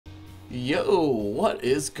Yo, what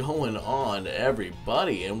is going on,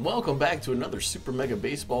 everybody? And welcome back to another Super Mega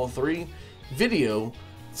Baseball 3 video.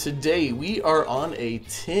 Today we are on a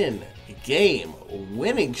 10-game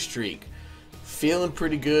winning streak. Feeling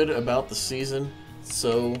pretty good about the season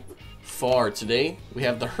so far. Today we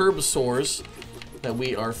have the Herbivores that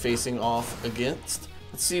we are facing off against.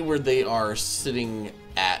 Let's see where they are sitting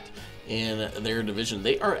at in their division.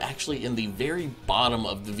 They are actually in the very bottom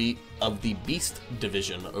of the Beast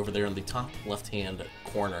division over there in the top left-hand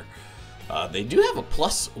corner. They do have a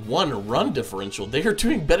 +1 run differential. They are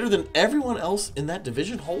doing better than everyone else in that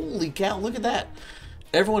division. Holy cow, look at that.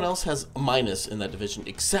 Everyone else has a minus in that division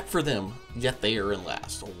except for them, yet they are in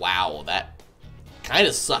last. Wow, that kind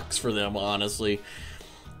of sucks for them, honestly.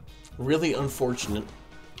 Really unfortunate.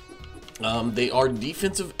 They are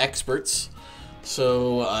defensive experts,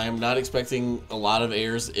 so I'm not expecting a lot of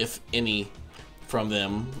errors, if any, from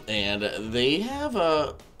them. And they have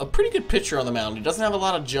a pretty good pitcher on the mound. He doesn't have a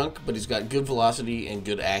lot of junk, but he's got good velocity and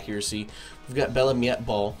good accuracy. We've got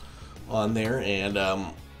Mietballe on there, and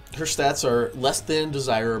her stats are less than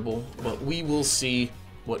desirable, but we will see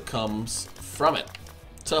what comes from it.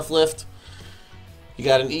 Tough lift. You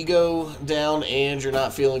got an ego down, and you're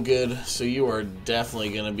not feeling good, so you are definitely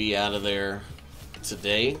going to be out of there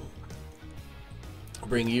today.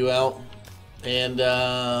 Bring you out, and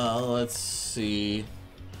let's see.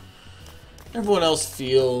 Everyone else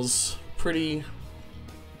feels pretty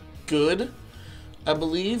good, I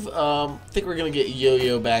believe. I think we're gonna get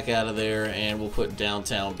Yo-Yo back out of there, and we'll put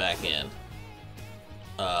Downtown back in.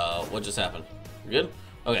 What just happened? We're good?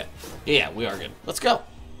 Okay. Yeah, we are good. Let's go.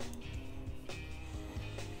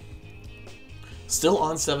 Still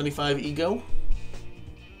on 75 ego.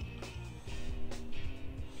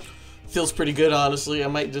 Feels pretty good, honestly. I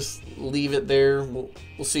might just leave it there. We'll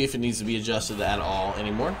see if it needs to be adjusted at all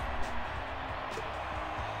anymore.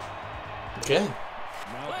 Okay.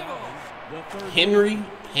 Henry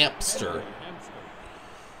Hamster.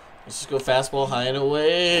 Let's just go fastball high and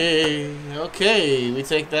away. Okay, we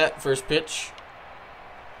take that first pitch.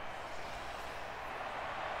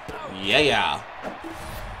 Yeah.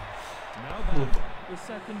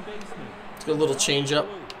 Let's go a little change up.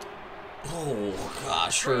 Oh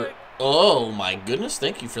gosh, her. Oh my goodness,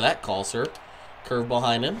 thank you for that call, sir. Curveball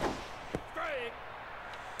high and in.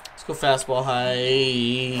 Let's go fastball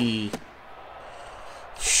high.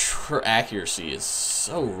 Her accuracy is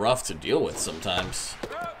so rough to deal with sometimes.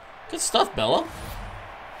 Good stuff, Bella.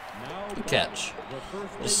 Good catch.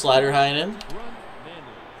 Just slider high and in.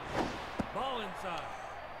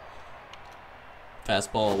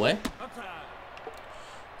 Fastball away.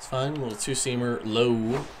 It's fine. Little two-seamer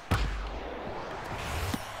low.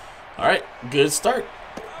 Alright, good start.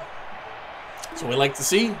 That's what we like to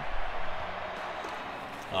see.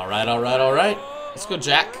 Alright. Let's go,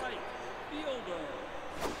 Jack.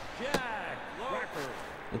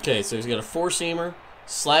 Okay, so he's got a four-seamer,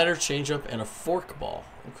 slider, changeup, and a forkball.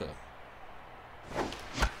 Okay.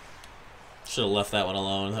 Should have left that one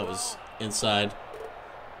alone. That was inside.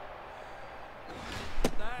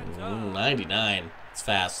 99. It's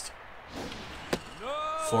fast.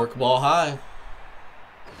 Forkball high.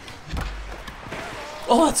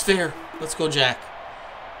 Oh, that's fair. Let's go, Jack.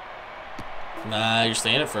 Nah, you're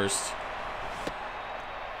staying at first.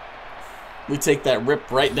 We take that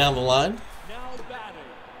rip right down the line.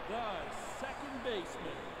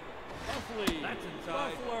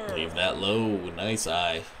 Leave that low. Nice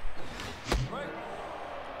eye.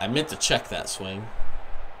 I meant to check that swing.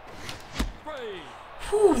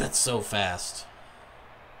 Whew, that's so fast.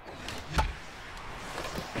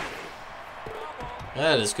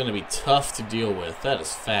 That is going to be tough to deal with. That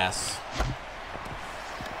is fast.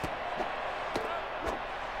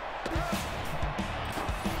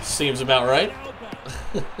 Seems about right.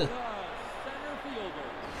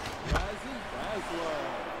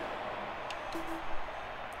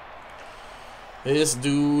 This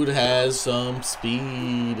dude has some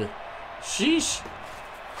speed. Sheesh.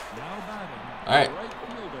 Alright.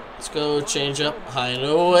 Let's go change up high and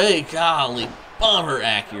away. Golly, bomber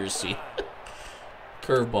accuracy.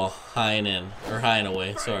 Curveball high and in. Or high and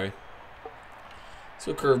away, sorry. Let's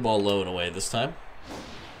go curveball low and away this time.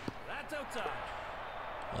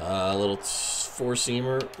 A little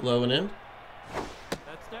four-seamer low and in.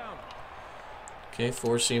 Okay,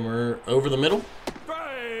 four-seamer over the middle.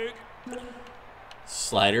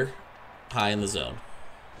 Slider high in the zone.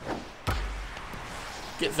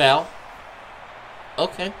 Get foul.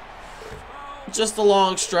 Okay. Just a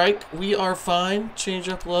long strike. We are fine. Change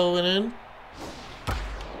up low and in.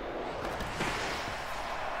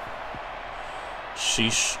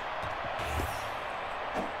 Sheesh.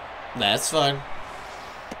 That's fine.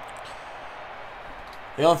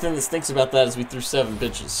 The only thing that stinks about that is we threw 7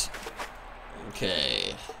 pitches.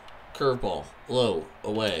 Okay. Curveball. Low.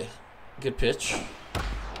 Away. Good pitch.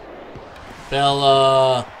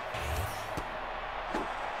 Bella.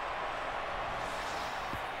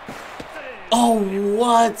 Oh,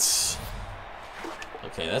 what?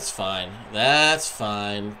 Okay, that's fine. That's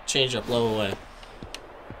fine. Change up. Low. Away.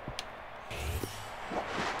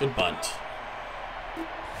 Good bunt.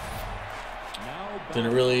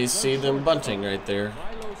 Didn't really see them bunting right there.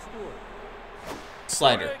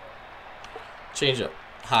 Slider. Change up.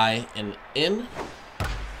 High and in.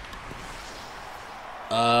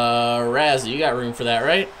 Razzie, you got room for that,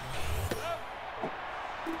 right?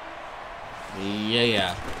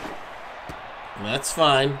 Yeah. That's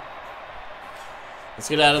fine. Let's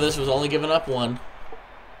get out of this with only giving up 1.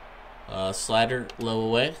 Slider, low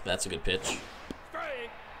away. That's a good pitch.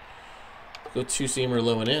 Go 2-seamer,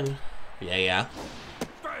 low and in. Yeah.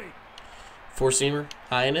 4-seamer,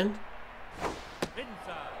 high and in.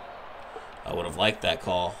 I would have liked that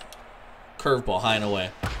call. Curveball, high and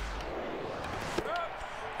away.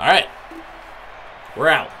 Alright. We're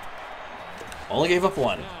out. Only gave up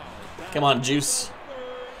 1. Come on, Juice.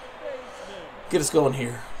 Get us going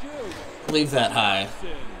here. Leave that high.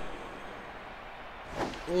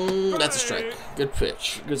 That's a strike. Good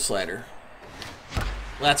pitch. Good slider.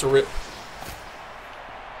 That's a rip.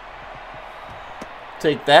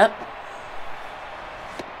 Take that.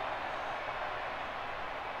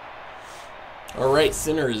 Our right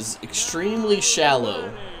center is extremely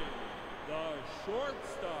shallow.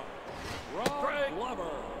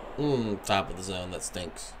 Top of the zone. That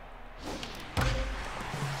stinks.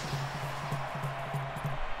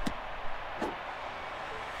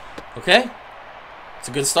 Okay. It's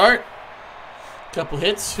a good start. Couple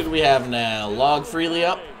hits. Who do we have now? Log Freely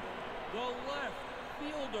up.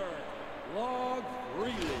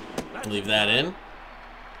 Leave that in.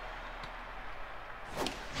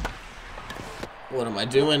 What am I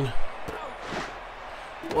doing?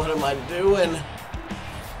 What am I doing?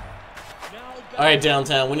 Alright,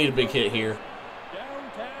 downtown. We need a big hit here.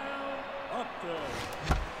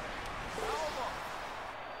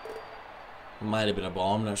 Might have been a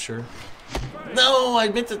ball. I'm not sure. No, I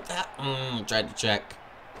meant to. Tried to check.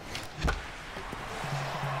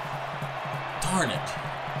 Darn it.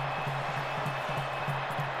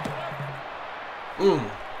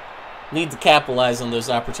 Need to capitalize on those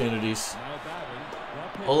opportunities.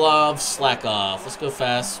 Olav, slack off. Let's go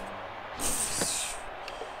fast.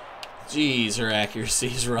 Jeez, her accuracy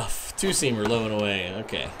is rough. 2-seamer, low and away.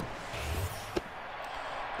 Okay.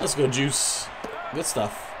 Let's go, Juice. Good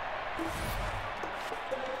stuff.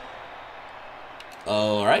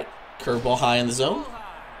 Alright. Curveball high in the zone.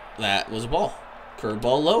 That was a ball.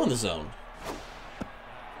 Curveball low in the zone.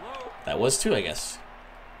 That was 2, I guess.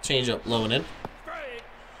 Change up low and in.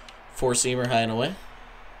 4-seamer high and away.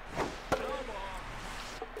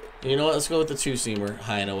 You know what? Let's go with the 2-seamer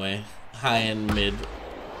high and away. High and mid.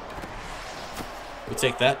 We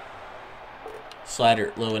take that.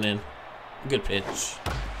 Slider low and in. Good pitch.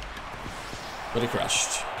 But it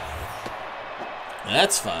crushed.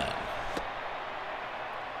 That's fine.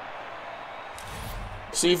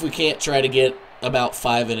 See if we can't try to get about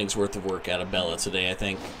 5 innings worth of work out of Bella today, I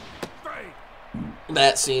think.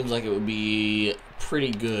 That seems like it would be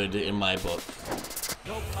pretty good in my book.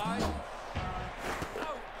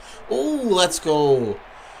 Oh, let's go.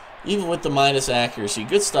 Even with the minus accuracy.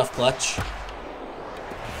 Good stuff, Clutch.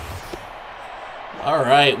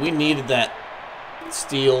 Alright, we needed that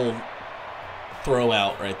steal throw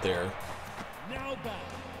out right there.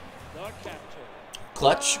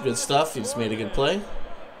 Clutch, good stuff. He just made a good play.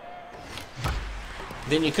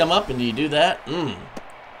 Then you come up and you do that.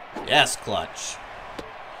 Yes, Clutch.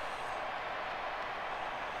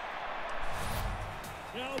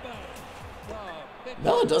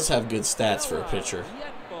 Bella does have good stats for a pitcher.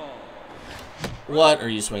 What are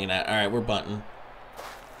you swinging at? Alright, we're bunting.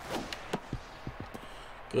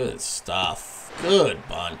 Good stuff. Good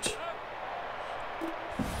bunt.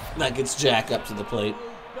 That gets Jack up to the plate.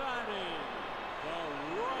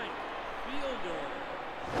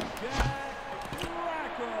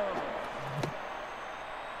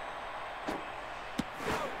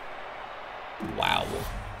 Wow.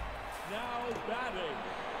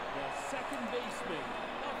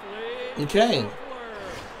 Okay.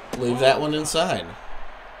 Leave that one inside.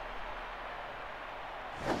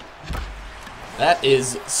 That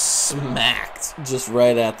is smacked just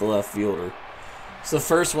right at the left fielder. It's the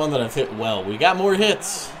first one that I've hit well. We got more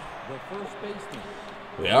hits.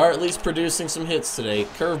 We are at least producing some hits today.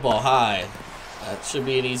 Curveball high. That should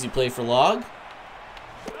be an easy play for Log.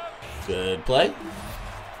 Good play.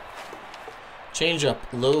 Change up,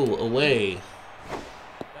 low, away.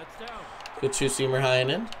 Good two-seamer high and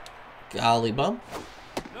in. Golly bump.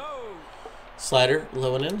 Slider,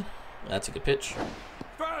 low and in. That's a good pitch.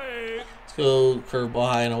 Let's go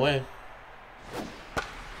curveball high and away.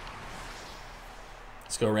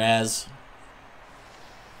 Let's go Raz.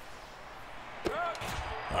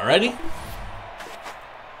 Alrighty.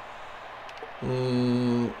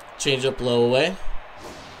 Change up, low, away.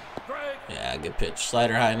 Yeah, good pitch.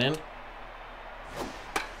 Slider high and in.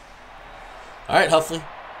 Alright, Huffley.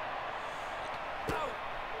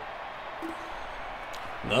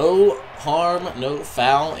 No harm, no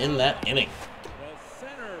foul in that inning.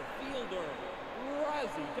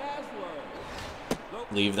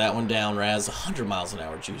 Leave that one down, Raz. 100 miles an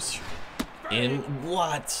hour juice. In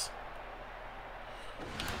what?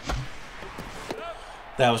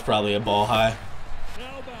 That was probably a ball high.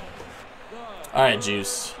 Alright,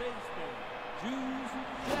 Juice.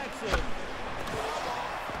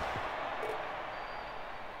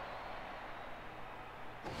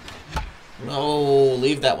 No,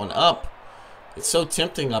 leave that one up. It's so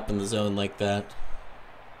tempting up in the zone like that.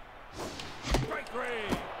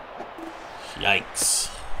 Yikes.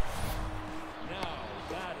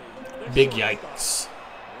 Big yikes.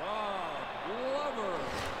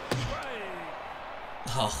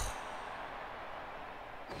 Oh.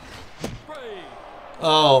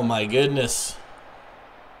 Oh my goodness.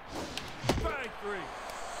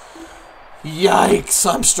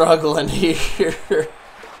 Yikes, I'm struggling here.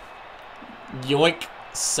 Yoink,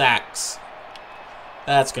 sacks.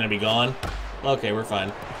 That's gonna be gone. Okay, we're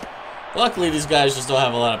fine. Luckily, these guys just don't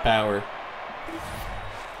have a lot of power.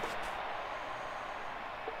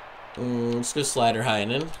 Let's go slider high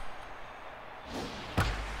and in.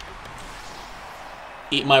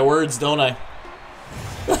 Eat my words, don't I?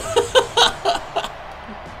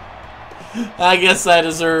 I guess I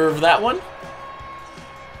deserve that one.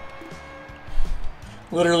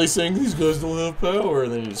 Literally saying these guys don't have power,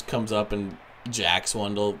 and then he just comes up and jacks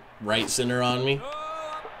one to right center on me.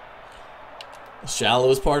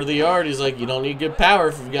 Shallowest part of the yard. He's like, you don't need good power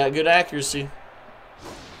if you've got good accuracy.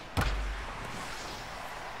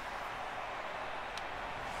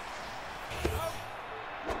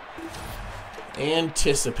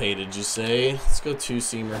 Anticipated, you say? Let's go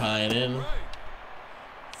two-seamer high and in.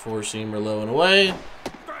 Four-seamer low and away.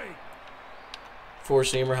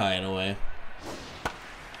 Four-seamer high and away.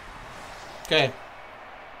 Okay.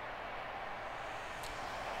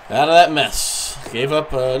 Out of that mess. Gave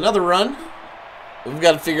up another run. We've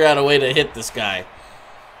got to figure out a way to hit this guy.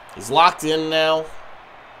 He's locked in now.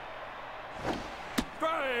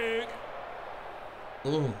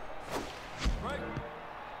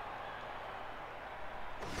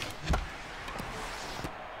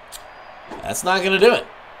 That's not going to do it.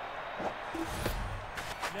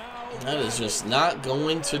 That is just not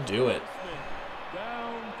going to do it.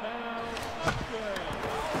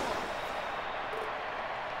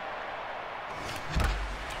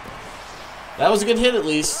 That was a good hit at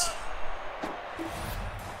least.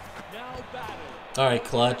 Alright,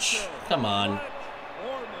 clutch. Come on.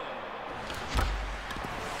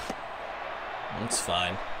 That's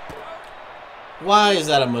fine. Why is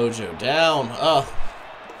that a mojo down? Oh.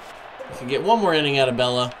 I can get one more inning out of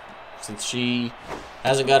Bella since she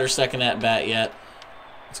hasn't got her second at bat yet.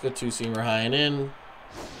 Let's go two-seamer high and in.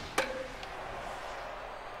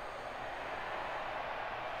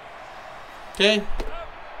 Okay.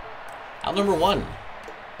 Out number one.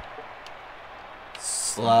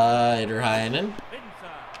 Slider high and in.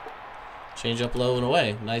 Change up low and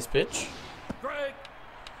away. Nice pitch.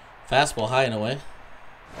 Fastball high and away.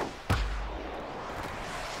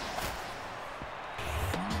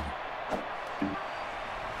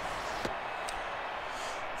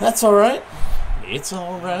 That's alright. It's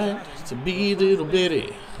alright to be little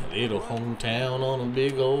bitty. Little hometown on a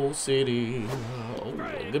big old city. Oh,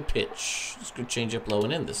 a good pitch. Let's go change up low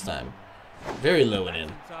and in this time. Very low and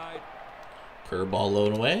in. Curveball low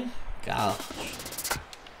and away. Gosh.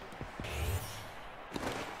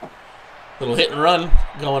 Little hit and run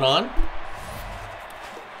going on.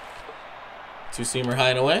 Two-seamer high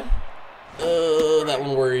and away. That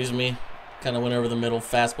one worries me. Kind of went over the middle.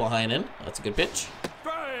 Fastball high and in. That's a good pitch.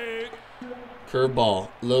 Curveball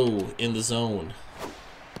low in the zone.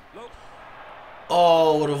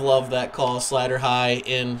 Oh, would have loved that call. Slider high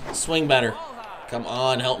in. Swing batter. Come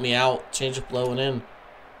on, help me out. Change up low and in.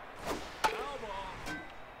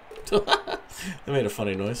 That made a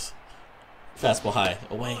funny noise. Fastball high.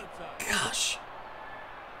 Away. Gosh.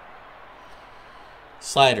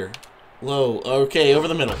 Slider. Low. Okay, over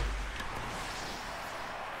the middle.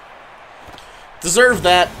 Deserved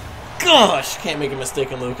that. Gosh, can't make a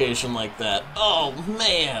mistake in location like that. Oh,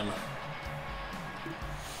 man.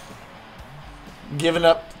 Giving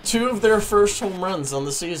up 2 of their first home runs on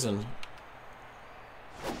the season.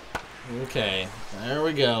 Okay, there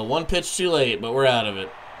we go. 1 pitch too late, but we're out of it.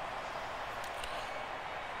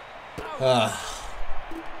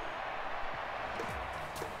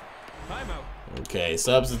 Okay,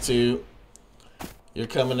 substitute. You're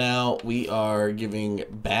coming out. We are giving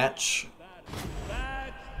Batch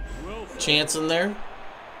chance in there.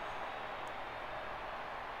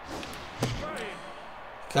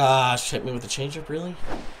 Gosh, hit me with a changeup, really?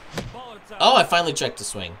 Oh, I finally checked the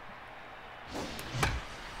swing.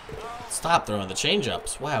 Stop throwing the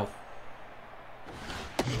changeups. Wow.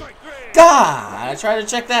 God, I tried to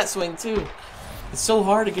check that swing too. It's so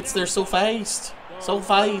hard. It gets there so fast. So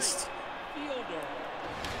fast.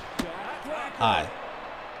 Hi.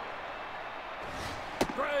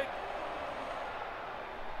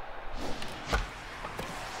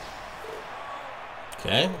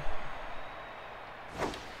 Okay.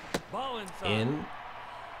 In.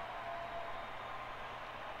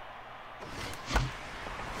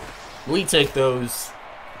 We take those.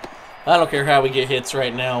 I don't care how we get hits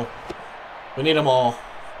right now. We need them all.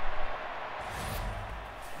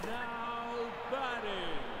 Now batting,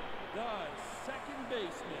 the second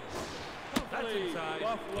baseman. That's inside.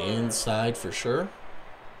 Inside for sure.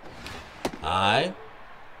 High.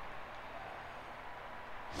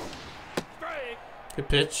 Good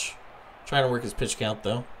pitch. Trying to work his pitch count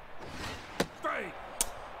though.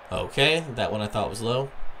 Okay, that one I thought was low.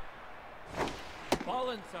 Ball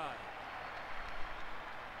inside.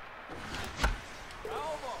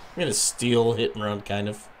 I'm gonna steal, hit and run, kind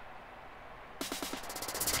of.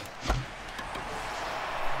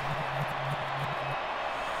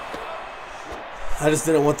 I just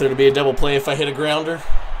didn't want there to be a double play if I hit a grounder.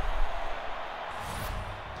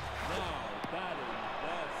 Now batting,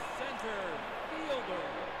 the center fielder,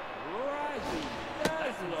 rising.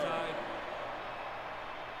 That's inside.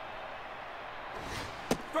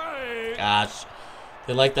 Break. Gosh,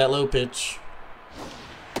 they like that low pitch.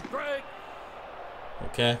 Break.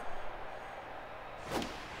 Okay.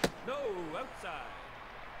 No, outside.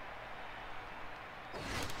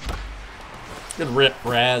 Good rip,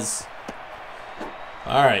 Raz.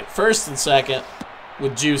 All right, first and second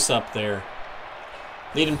with Juice up there.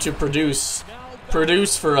 Need him to produce.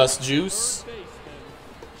 Produce for us, Juice. Third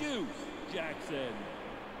baseman, Juice Jackson.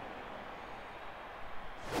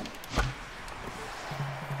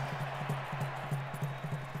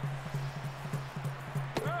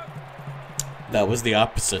 That was the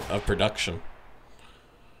opposite of production.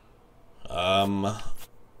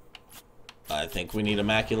 I think we need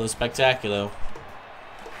Immaculate Spectacular.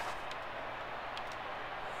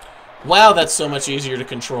 Wow, that's so much easier to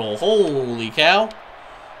control. Holy cow.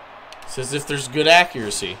 It's as if there's good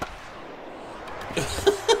accuracy.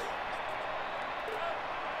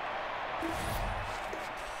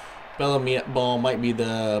 Mietballe might be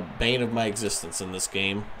the bane of my existence in this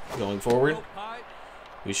game going forward.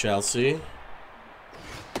 We shall see.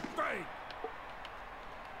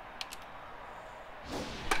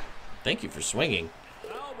 Thank you for swinging.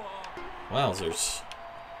 Wowzers.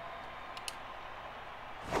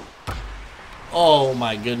 Oh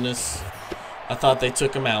my goodness. I thought they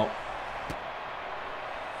took him out.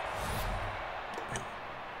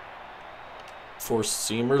 Forced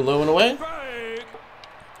seamer low and away.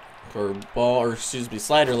 Curveball, or excuse me,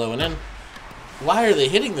 slider low and in. Why are they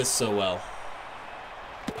hitting this so well?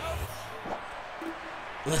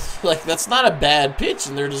 Like, that's not a bad pitch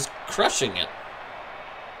and they're just crushing it.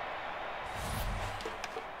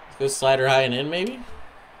 Go slider high and in, maybe?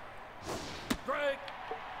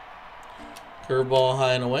 Curveball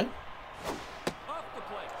high and away.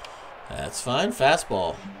 That's fine.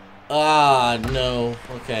 Fastball. Ah, no.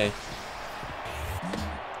 Okay.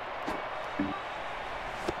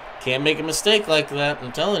 Can't make a mistake like that,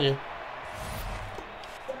 I'm telling you.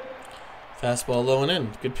 Fastball low and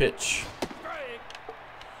in. Good pitch.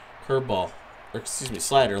 Curveball. Or, excuse me,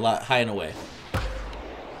 slider high and away.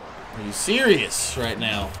 Are you serious right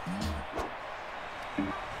now?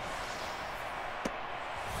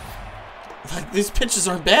 Like, these pitches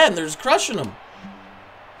aren't bad and they're just crushing them.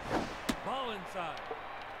 Ball inside.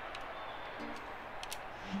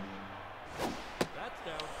 That's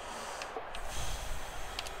down.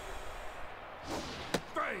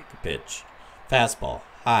 Good pitch. Fastball.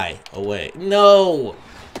 High. Away. No!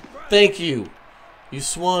 Thank you. You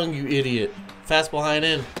swung, you idiot. Fastball high and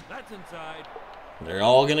in. That's inside. They're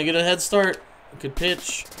all going to get a head start. Good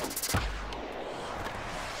pitch.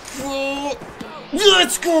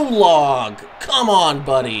 Let's go, Log. Come on,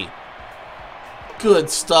 buddy. Good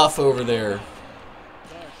stuff over there.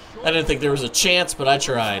 I didn't think there was a chance, but I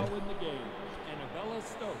tried.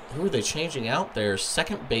 Who are they changing out there?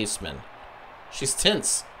 Second baseman. She's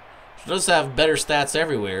tense. She does have better stats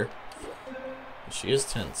everywhere. But she is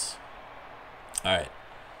tense. Alright.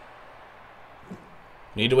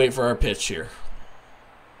 Need to wait for our pitch here.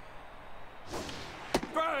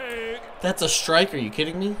 That's a strike? Are you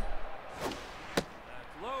kidding me?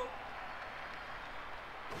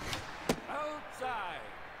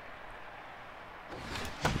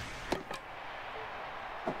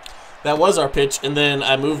 That was our pitch, and then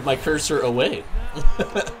I moved my cursor away.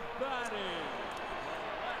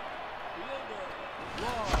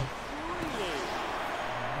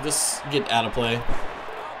 Just get out of play.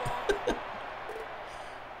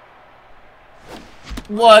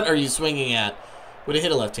 What are you swinging at? Would have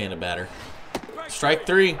hit a left-handed batter. Strike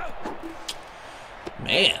 3.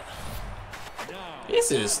 Man.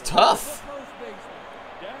 This is tough.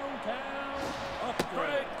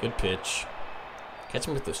 Good pitch. Catch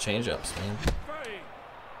him with those change-ups, man.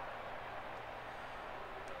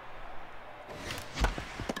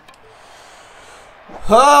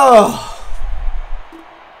 Oh!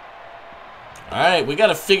 Alright, we got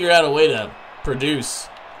to figure out a way to produce.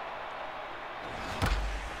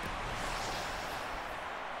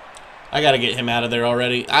 I got to get him out of there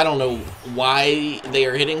already. I don't know why they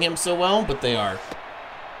are hitting him so well, but they are.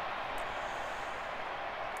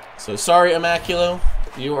 So, sorry, Immaculo.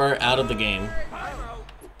 You are out of the game.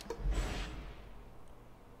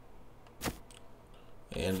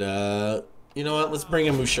 And, you know what? Let's bring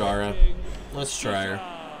in Mushara. Let's try her.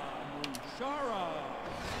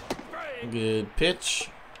 Good pitch.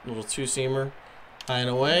 Little two-seamer. High and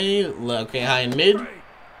away. Okay, high and mid.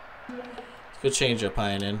 Good change-up,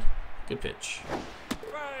 high and in. Good pitch.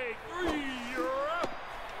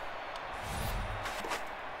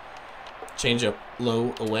 Change-up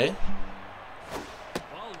low away.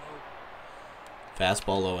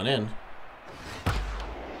 Fastball low and in.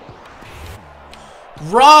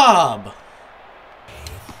 Rob!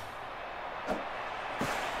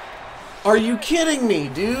 Are you kidding me,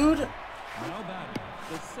 dude?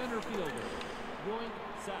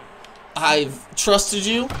 I've trusted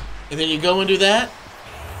you, and then you go and do that?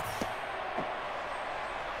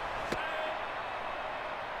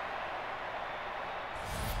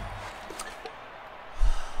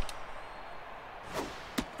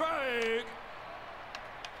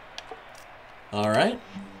 Alright.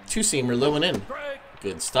 Two-seamer low and in.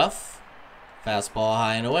 Good stuff. Fastball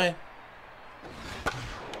high and away.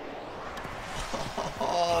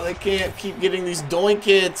 Oh, they can't keep getting these doink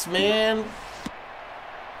hits, man.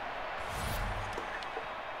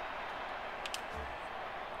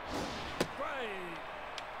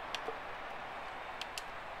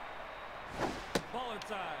 Ball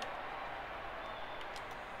inside.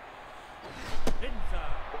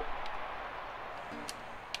 Inside.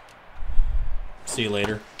 See you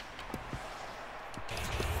later.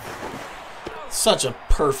 Such a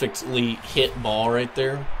perfectly hit ball right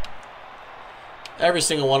there. Every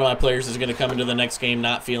single one of my players is going to come into the next game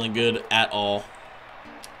not feeling good at all.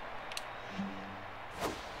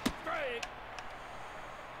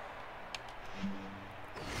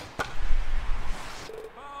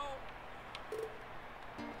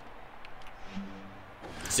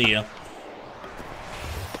 See ya.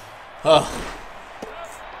 Oh.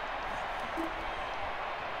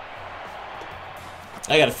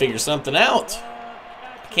 I gotta figure something out.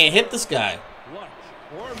 I can't hit this guy.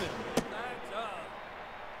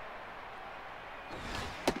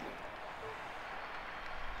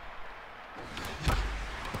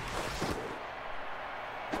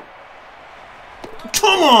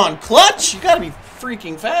 Come on, Clutch! You gotta be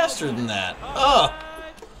freaking faster than that. Ugh.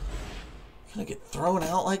 Gonna get thrown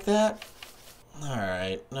out like that?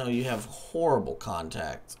 Alright. No, you have horrible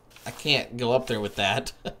contact. I can't go up there with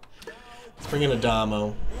that. Let's bring in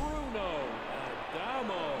Adamo.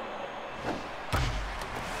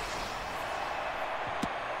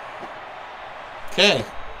 Okay.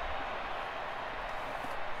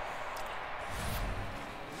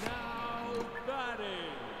 Now batting,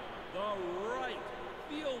 the right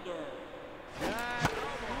fielder, Jack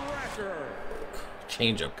Wrecker.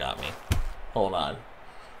 Changeup got me. Hold on.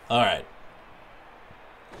 Alright.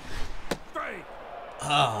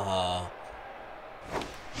 Ah.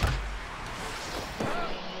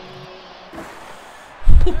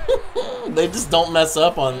 They just don't mess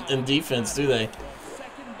up in defense, do they?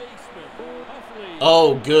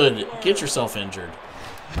 Oh, good. Get yourself injured.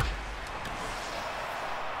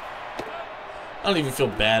 I don't even feel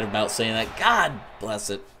bad about saying that. God bless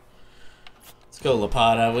it. Let's go,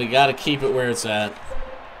 Lapata. We got to keep it where it's at.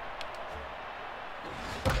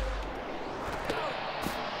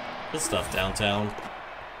 Good stuff downtown.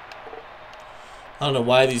 I don't know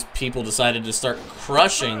why these people decided to start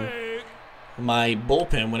crushing my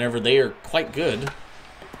bullpen whenever they are quite good.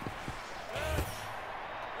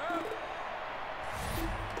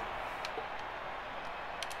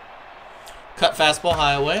 Cut fastball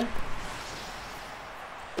high away.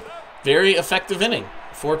 Very effective inning.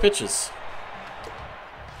 4 pitches.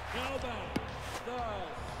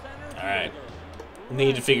 Alright.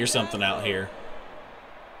 Need to figure something out here.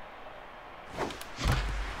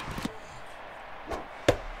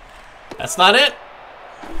 That's not it.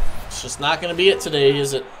 It's just not going to be it today,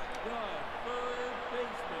 is it?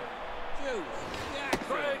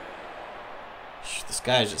 This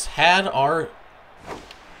guy just had our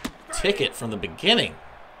ticket from the beginning.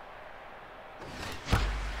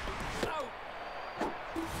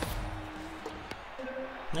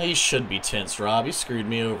 Now you should be tense, Rob. You screwed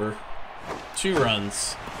me over. 2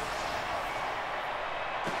 runs.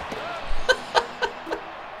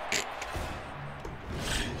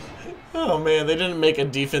 Oh man, they didn't make a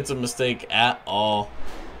defensive mistake at all.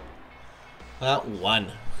 Not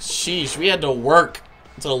one. Sheesh, we had to work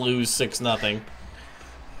to lose 6-0.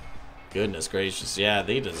 Goodness gracious, yeah,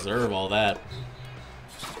 they deserve all that.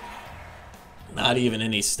 Not even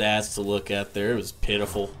any stats to look at there. It was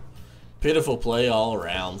pitiful. Pitiful play all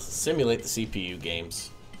around. Simulate the CPU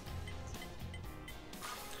games.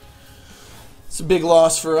 It's a big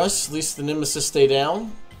loss for us. At least the Nemesis stay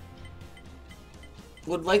down.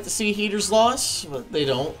 Would like to see Heaters loss, but they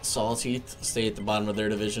don't. Sawteeth stay at the bottom of their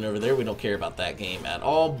division over there. We don't care about that game at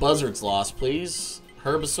all. Buzzards loss, please.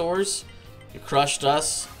 Herbisaurs, you crushed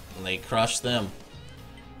us, and they crushed them.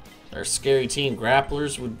 They're a scary team.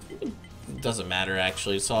 Grapplers would... It doesn't matter,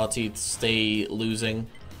 actually. Sawteeth stay losing.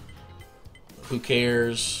 Who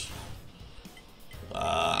cares?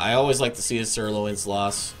 I always like to see a Sirloin's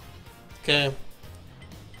loss. Okay.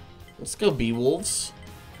 Let's go Beewolves.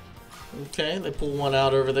 Okay, they pull one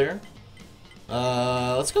out over there.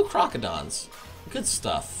 Let's go Crocodons. Good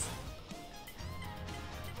stuff.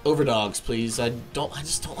 Overdogs, please. I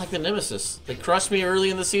just don't like the Nemesis. They crushed me early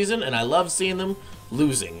in the season, and I love seeing them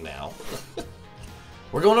losing now.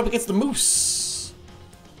 We're going up against the Moose.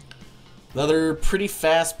 Another pretty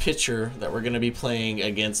fast pitcher that we're going to be playing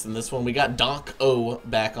against in this one. We got Donk O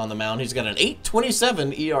back on the mound. He's got an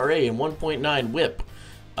 8.27 ERA and 1.9 WHIP.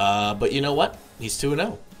 But you know what? He's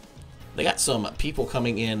 2-0. They got some people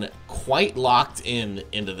coming in quite locked in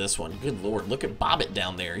into this one. Good lord, look at Bobbitt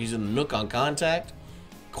down there. He's in the nook on contact.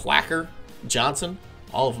 Quacker, Johnson,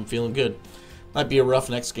 all of them feeling good. Might be a rough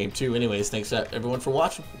next game too. Anyways, thanks everyone for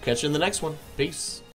watching. We'll catch you in the next one. Peace.